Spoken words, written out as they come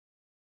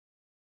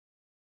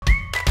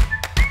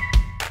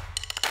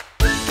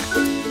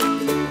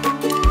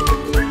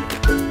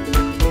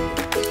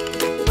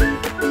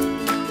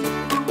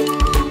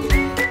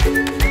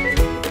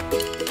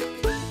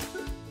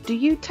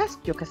you test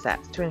your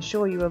cassettes to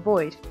ensure you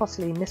avoid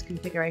costly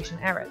misconfiguration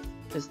errors?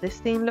 Does this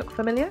theme look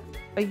familiar?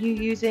 Are you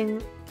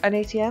using an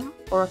ATM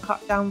or a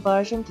cut-down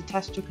version to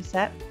test your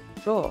cassette?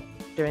 Sure,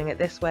 doing it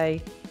this way,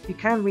 you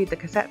can read the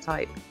cassette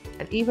type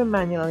and even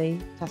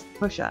manually test the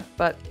pusher,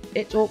 but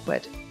it's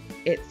awkward,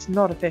 it's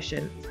not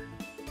efficient,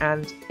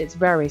 and it's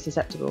very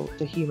susceptible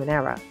to human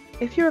error.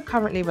 If you are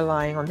currently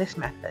relying on this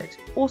method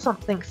or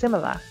something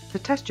similar to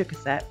test your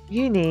cassette,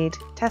 you need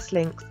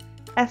TestLink's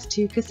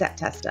S2 Cassette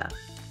Tester.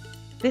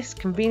 This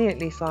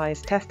conveniently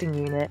sized testing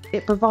unit,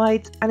 it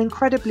provides an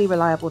incredibly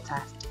reliable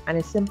test and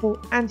is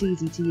simple and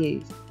easy to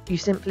use. You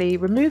simply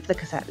remove the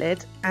cassette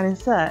lid and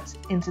insert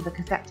into the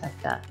cassette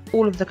tester.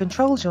 All of the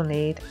controls you'll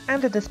need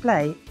and a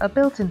display are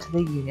built into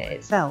the unit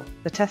itself.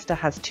 The tester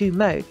has two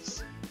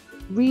modes,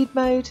 read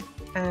mode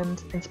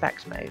and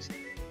inspect mode.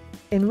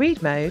 In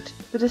read mode,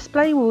 the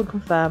display will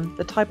confirm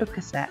the type of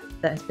cassette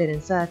that has been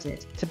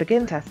inserted. To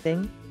begin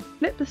testing,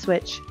 flip the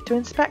switch to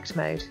inspect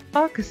mode.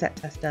 Our cassette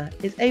tester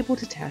is able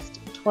to test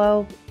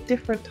 12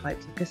 different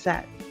types of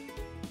cassettes.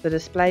 The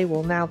display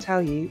will now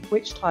tell you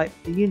which type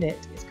the unit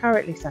is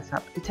currently set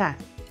up to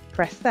test.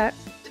 Press Set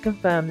to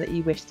confirm that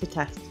you wish to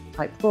test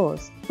Type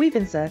 4s. We've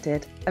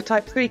inserted a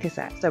Type 3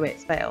 cassette, so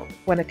it's failed.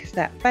 When a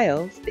cassette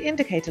fails, the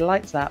indicator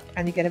lights up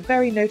and you get a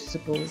very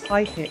noticeable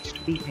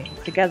high-pitched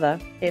beeping. Together,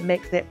 it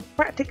makes it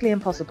practically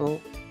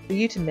impossible for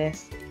you to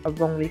miss a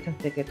wrongly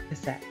configured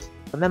cassette.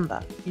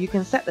 Remember, you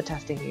can set the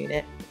testing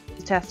unit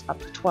to test up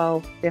to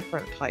 12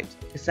 different types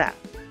of cassettes.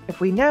 If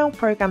we now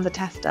program the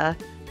tester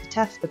to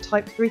test for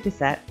Type 3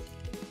 cassettes,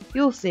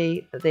 you'll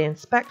see that the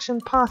inspection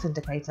pass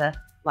indicator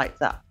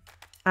lights up.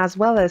 As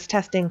well as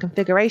testing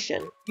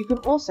configuration, you can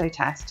also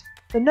test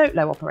the note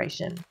low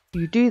operation.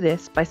 You do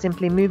this by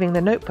simply moving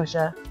the note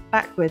pusher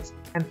backwards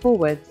and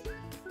forwards,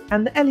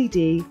 and the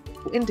LED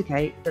will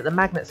indicate that the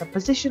magnets are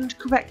positioned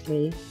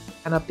correctly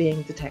and are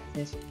being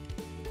detected.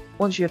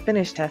 Once you have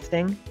finished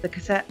testing, the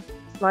cassette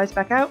slides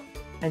back out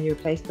and you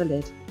replace the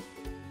lid.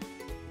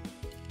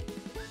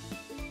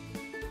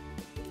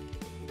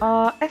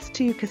 Our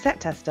S2 Cassette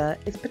Tester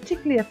is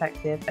particularly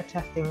effective at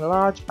testing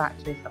large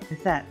batches of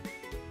cassettes,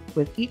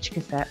 with each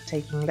cassette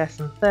taking less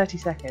than 30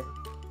 seconds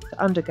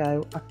to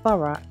undergo a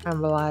thorough and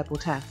reliable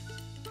test.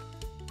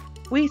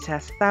 We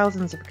test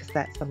thousands of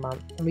cassettes a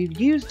month, and we've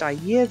used our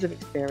years of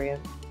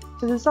experience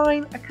to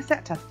design a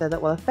cassette tester that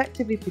will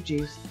effectively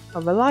produce a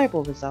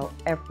reliable result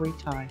every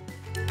time.